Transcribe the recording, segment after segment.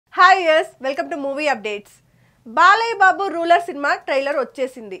Hi yes welcome to movie updates. Balayya Babu ruler cinema trailer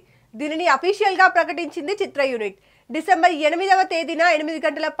వచ్చేసింది. దీనిని official గా ప్రకటించింది చిత్ర యూనిట్. డిసెంబర్ 8వ తేదీన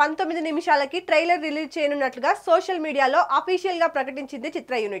 8:19 ట్రైలర్ రిలీజ్ చేయనున్నట్లుగా సోషల్ మీడియాలో అఫీషియల్ గా ప్రకటించింది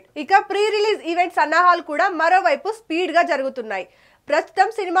చిత్ర యూనిట్. ఇక ప్రీ రిలీజ్ ఈవెంట్ సన్నాహాలు కూడా మరోవైపు స్పీడ్ గా జరుగుతున్నాయి. ప్రస్తుతం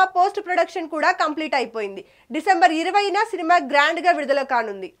సినిమా పోస్ట్ ప్రొడక్షన్ కూడా కంప్లీట్ అయిపోయింది. డిసెంబర్ 20న సినిమా గ్రాండ్ గా విడుదల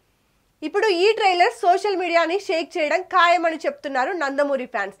కానుంది. ఇప్పుడు ఈ ట్రైలర్ సోషల్ మీడియాని షేక్ చేయడం ఖాయమని చెప్తున్నారు నందమూరి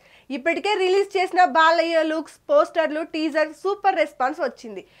ఫ్యాన్స్. ఇప్పటికే రిలీజ్ చేసిన బాలయ్య లుక్స్, పోస్టర్లు, టీజర్ సూపర్ రెస్పాన్స్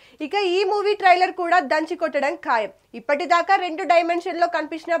వచ్చింది. ఇక ఈ మూవీ ట్రైలర్ కూడా దంచి కొట్టడం ఖాయం. ఇప్పటిదాకా 2 డైమెన్షన్లో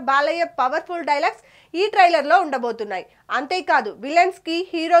కనిపించిన బాలయ్య పవర్ఫుల్ డైలాగ్స్ ఈ ట్రైలర్లో ఉండబోతున్నాయి. అంతేకాదు విలన్స్ కి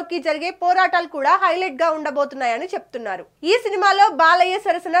హీరోకి జరిగే పోరాటాలు కూడా హైలైట్ గా ఉండబోతున్నాయని చెప్తున్నారు. ఈ సినిమాలో బాలయ్య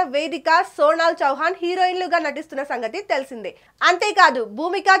సరసన వేదిక, సోనాల్ చౌహాన్ హీరోయిన్లుగా నటిస్తున్న సంగతి తెలిసిందే. అంతేకాదు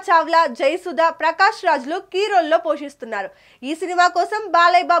భూమికా చావ్లా, జయసుధ, ప్రకాష్ రాజ్లు కీ రోల్లో పోషిస్తున్నారు. ఈ సినిమా కోసం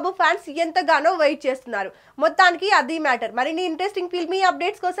బాలయ్య బాబు ఫ్యాన్స్ ఎంతగానో వెయిట్ చేస్తున్నారు. మొత్తానికి అది మ్యాటర్. మరిన్ని ఇంట్రెస్టింగ్ ఫిల్మీ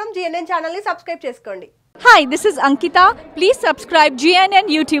అప్డేట్స్ కోసం GNN ఛానల్ ని సబ్స్క్రైబ్ చేసుకోండి. Hi, this is Ankita. Please subscribe GNN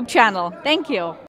YouTube channel. Thank you.